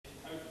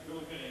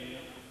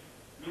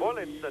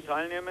Letzter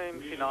Teilnehmer im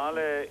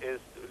Finale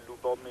ist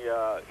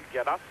Lubomir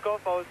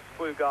Gueraskov aus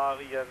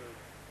Bulgarien.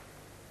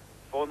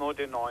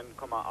 Vornote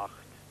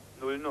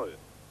 9,800.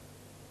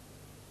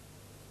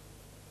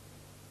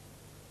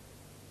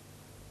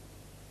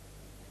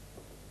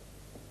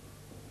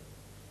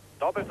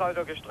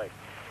 Doppelsalto gestreckt.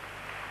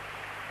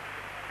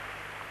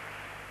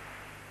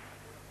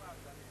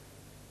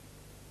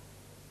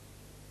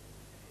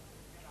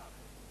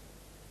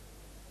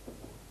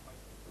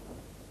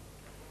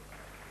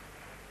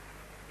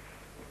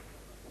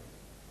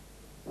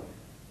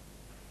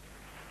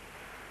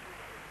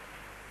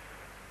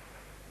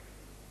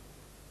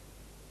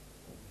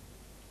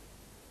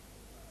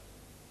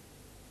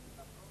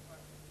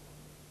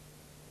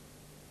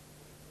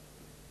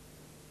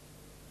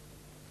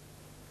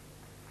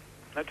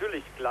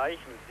 Natürlich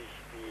gleichen sich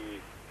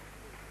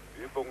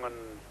die Übungen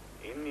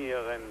in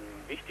ihren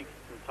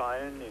wichtigsten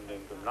Teilen, in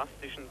den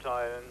gymnastischen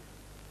Teilen,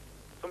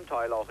 zum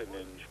Teil auch in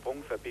den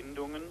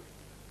Sprungverbindungen.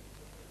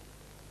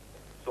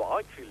 So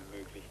arg viele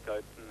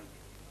Möglichkeiten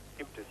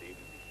gibt es eben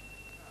nicht.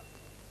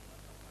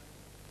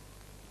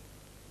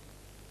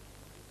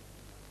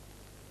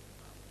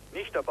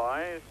 Nicht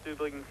dabei ist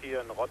übrigens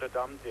hier in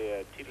Rotterdam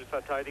der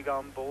Titelverteidiger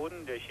am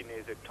Boden, der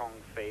Chinese Tong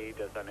Fei,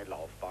 der seine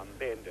Laufbahn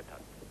beendet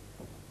hat.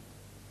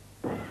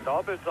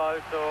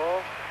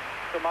 Doppelsalto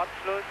zum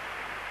Abschluss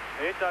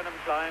mit einem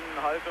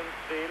kleinen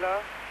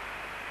Haltungsfehler.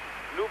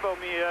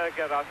 Lubomir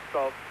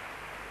Gueraskov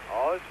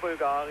aus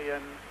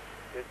Bulgarien,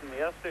 dessen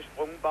erste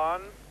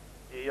Sprungbahn,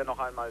 die hier noch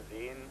einmal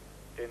sehen,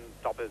 den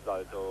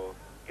Doppelsalto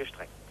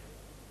gestreckt.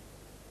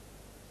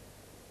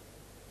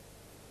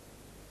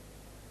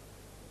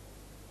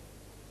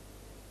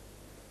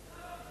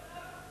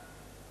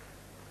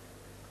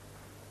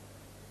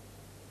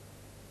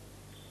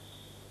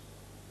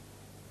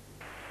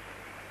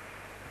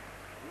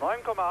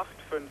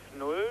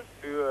 (9,850)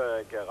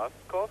 für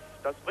Gueraskov.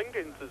 Das bringt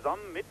ihn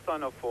zusammen mit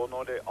seiner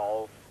Vornote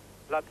auf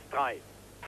Platz 3.